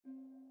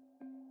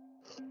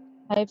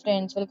Hi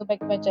friends, welcome back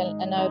to my channel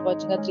and now we're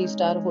watching a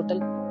 3-star hotel.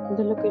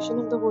 The location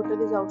of the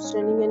hotel is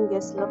outstanding and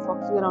guests love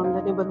foxing around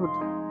the neighborhood.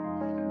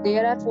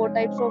 There are 4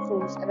 types of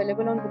rooms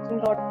available on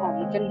booking.com.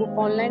 You can book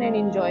online and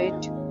enjoy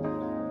it.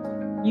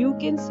 You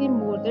can see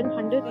more than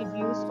 100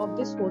 reviews of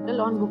this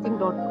hotel on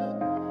booking.com.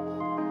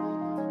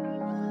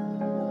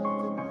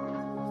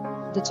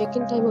 The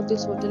check-in time of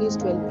this hotel is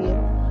 12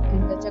 p.m.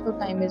 and the checkout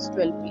time is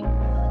 12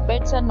 p.m.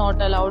 Pets are not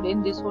allowed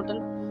in this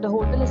hotel. The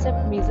hotel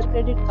accepts major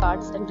credit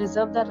cards and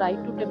reserves the right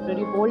to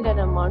temporarily hold an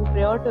amount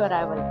prior to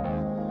arrival.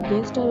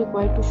 Guests are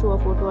required to show a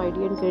photo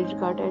ID and credit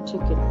card at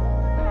check-in.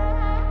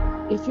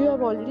 If you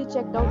have already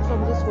checked out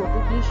from this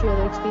hotel, please share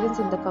your experience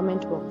in the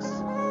comment box.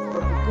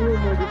 For booking or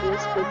more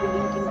details, click the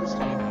link in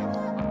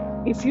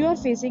description. If you are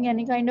facing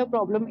any kind of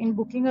problem in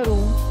booking a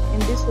room in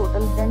this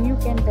hotel, then you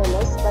can tell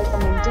us by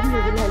commenting.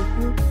 We will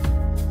help you.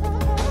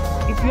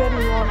 If you are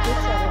new on this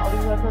channel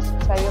or you have not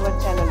subscribed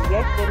our channel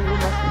yet, then you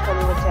must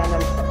follow our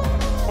channel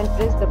and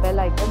press the bell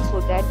icon so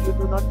that you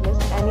do not miss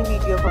any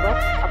video of our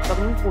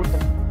upcoming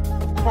hotel.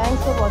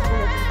 Thanks for watching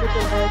our video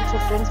till the end. So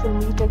friends, will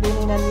meet again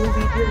in a new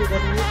video with a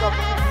new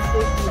topic. Be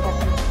safe, be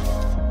happy.